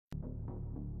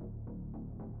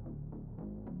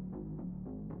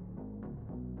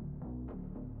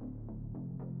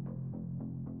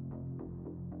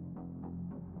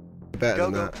Better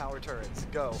than Go that. power turrets.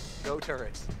 Go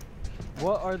turrets.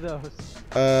 What are those?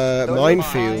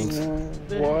 Minefield.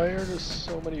 Why are there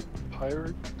so many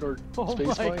pirate or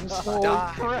space mines?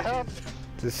 Oh Crap!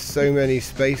 There's so many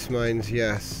space mines,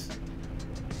 yes.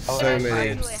 So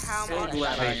many. I'm so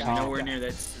glad I'm nowhere near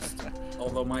that system.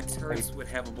 Although my turrets would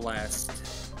have a blast.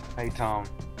 Hey Tom.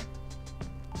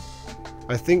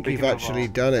 I think you've actually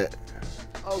done it.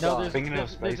 Oh No, god. Speaking of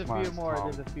space there's a few mines, more.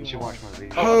 Tom, There's a few you should more. watch my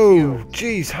video. Oh,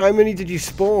 jeez, how many did you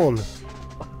spawn?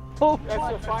 Oh,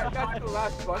 That's the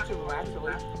last bunch of them,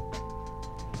 actually.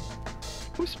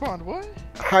 Who spawned what?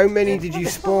 How many did you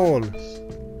spawn?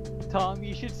 Tom,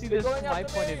 you should see this from my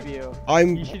point of view.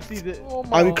 You should see the.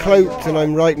 I'm cloaked and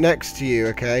I'm right next to you,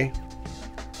 okay?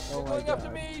 Oh my Going up to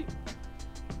god. me!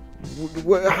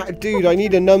 Dude, I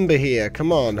need a number here.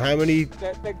 Come on, how many?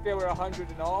 I think there were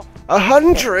 100 in all.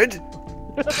 100?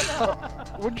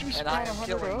 Wouldn't you And spawn I am 100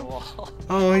 killing them of? all.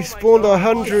 Oh, I spawned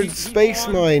 100 space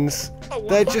mines.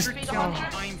 They're just.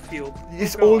 Minefield.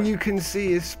 It's all you can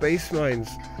see is space mines.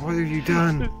 What have you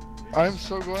done? I'm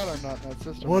so glad I'm not in that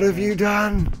system. What have you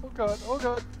done? Oh god, oh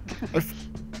god.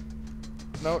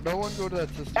 No, no one go to that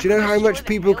system. Do you know how much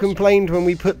people complained when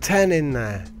we put 10 in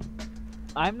there?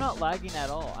 I'm not lagging at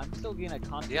all. I'm still getting a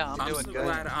constant. Yeah, I'm I'm doing so good.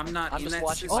 glad I'm not I'm in just that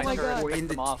watching system my turret or pick in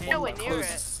the them off. 10 Nowhere near closed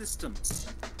it. systems.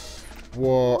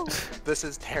 What? This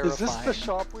is Is terrifying. this the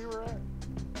shop we were at?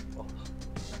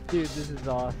 Dude, this is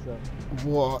awesome.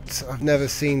 What? I've never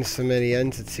seen so many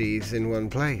entities in one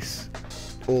place.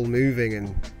 All moving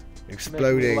and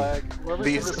exploding.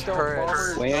 These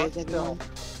turrets. Where is everyone?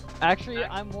 Actually,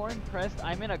 I'm more impressed.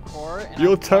 I'm in a core and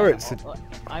Your I'm turrets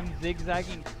I'm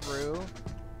zigzagging through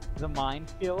the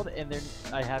minefield, and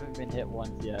I haven't been hit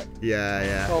once yet. Yeah,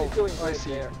 yeah. Oh, Doing I great see.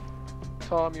 there.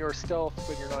 Tom, you're stealth,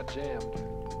 but you're not jammed.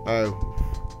 Oh.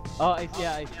 Oh, I see.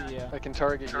 Yeah. I can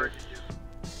target you.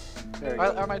 There you go.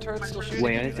 Are my turrets still shooting?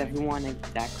 Where is anything? everyone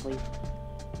exactly?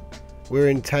 We're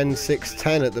in 10, 6,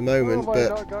 10 at the moment, Who have I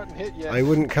but not gotten hit yet? I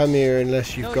wouldn't come here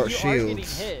unless you've No, got you are getting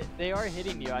shields. hit. They are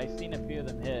hitting you. I've seen a few of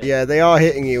them hit. Yeah, they are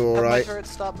hitting you, Have my alright.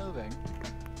 turrets stop moving?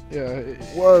 Yeah.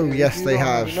 Whoa, if yes you they don't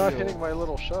have. You're not hitting my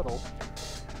little shuttle.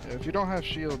 Yeah, if you don't have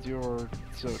shields, you're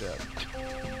so dead.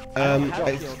 I don't have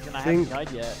I shields and I think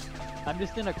haven't died yet. I'm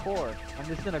just in a core. I'm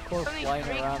just in a core Only flying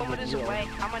 3 around with kilometers you. away.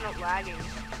 How am I not lagging?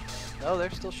 No, they're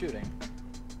still shooting.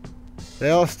 they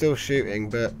are still shooting,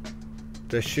 but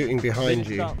they're shooting They behind just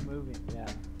you. stopped moving. Yeah.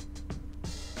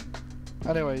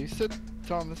 Anyway, you said,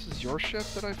 Tom, this is your ship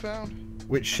that I found?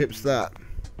 Which ship's that?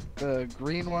 The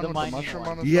green one The with the mining mushroom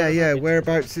one. on the Yeah, side? yeah,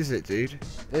 whereabouts is it, dude?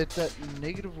 It's at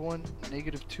 -1,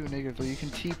 -2, -3. You can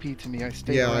TP to me. I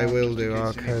stay Yeah, I around will just in do.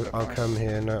 case you need to I'll find come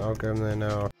here. No, I'll go there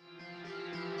now.